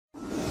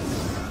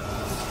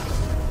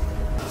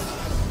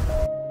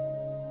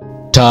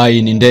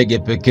Tai ni ndege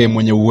pekee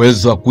mwenye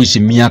uwezo wa kuishi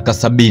miaka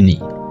 70.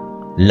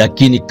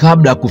 Lakini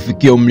kabla ya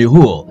kufikia umri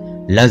huo,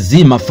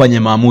 lazima afanye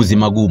maamuzi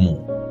magumu.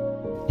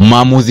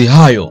 Maamuzi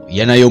hayo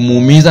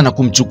yanayomuumiza na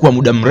kumchukua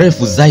muda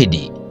mrefu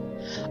zaidi.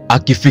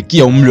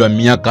 Akifikia umri wa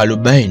miaka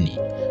 40,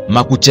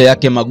 makucha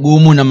yake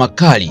magumu na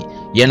makali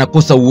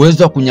yanakosa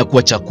uwezo wa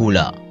kunyakua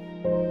chakula.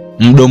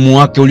 Mdomo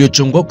wake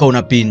uliochongoka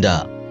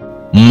unapinda.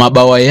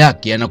 Mabawa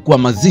yake yanakuwa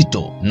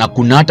mazito na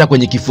kunata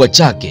kwenye kifua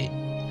chake,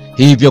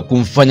 hivyo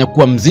kumfanya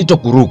kuwa mzito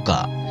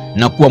kuruka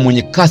na kuwa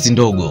mwenye kasi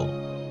ndogo.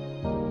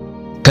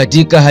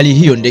 Katika hali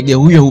hiyo, ndege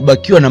huyo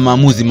hubakiwa na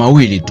maamuzi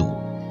mawili tu: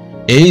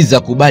 aidha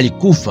kubali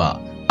kufa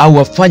au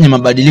afanye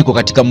mabadiliko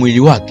katika mwili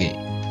wake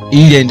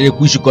ili aendelee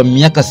kuishi kwa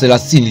miaka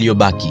 30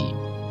 iliyobaki.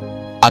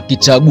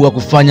 Akichagua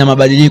kufanya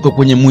mabadiliko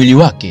kwenye mwili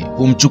wake,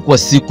 humchukua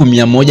siku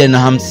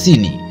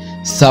 150,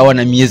 sawa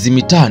na miezi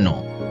 5.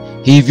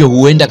 Hivyo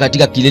huenda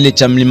katika kilele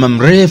cha mlima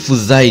mrefu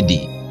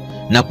zaidi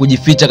na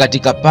kujificha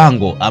katika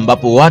pango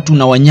ambapo watu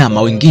na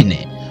wanyama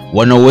wengine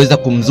wanaoweza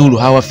kumzuru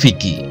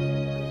hawafiki.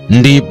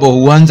 Ndipo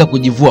huanza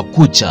kujivua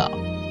kucha,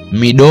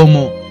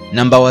 midomo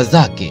na mbawa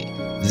zake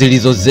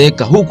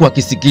zilizozeeka, huku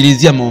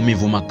akisikilizia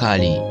maumivu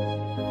makali.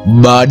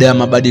 Baada ya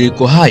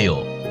mabadiliko hayo,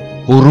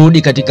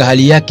 hurudi katika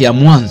hali yake ya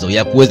mwanzo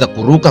ya kuweza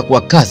kuruka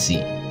kwa kasi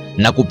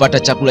na kupata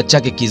chakula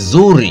chake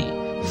kizuri,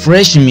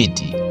 fresh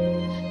meat.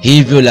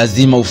 Hivyo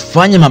lazima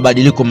ufanye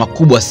mabadiliko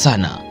makubwa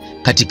sana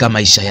katika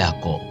maisha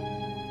yako.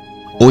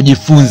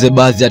 Ujifunze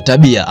baadhi ya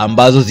tabia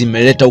ambazo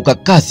zimeleta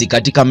ukakasi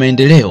katika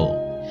maendeleo,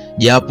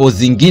 japo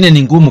zingine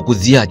ni ngumu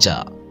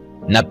kuziacha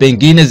na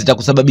pengine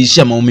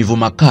zitakusababishia maumivu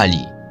makali.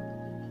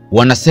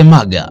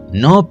 Wanasemaga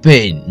no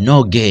pain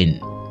no gain.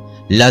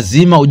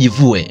 Lazima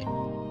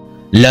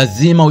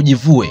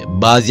ujivue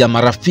baadhi ya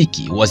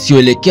marafiki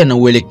wasioelekea na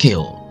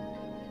uelekeo.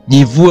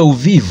 Jivue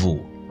uvivu,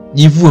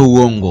 jivue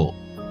uongo,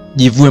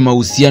 jivue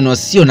mahusiano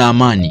yasiyo na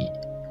amani,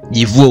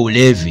 jivue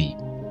ulevi,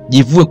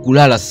 jivue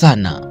kulala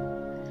sana,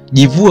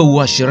 jivue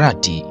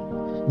uasherati,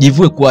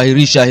 jivue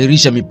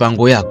kuahirisha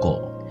mipango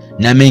yako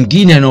na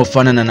mengine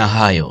yanayofanana na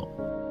hayo.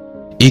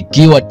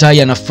 Ikiwa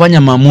Tai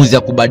anafanya maamuzi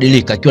ya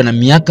kubadilika akiwa na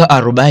miaka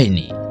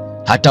 40,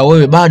 hata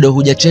wewe bado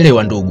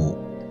hujachelewa ndugu.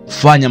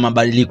 Fanya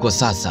mabadiliko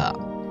sasa.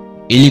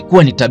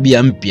 Ilikuwa ni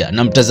tabia mpya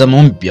na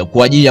mtazamo mpya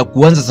kwa ajili ya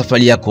kuanza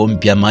safari yako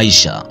mpya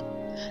maisha.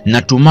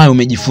 Natumai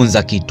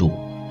umejifunza kitu.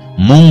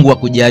 Mungu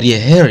akujalie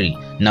heri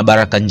na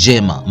baraka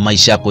njema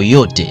maisha yako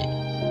yote.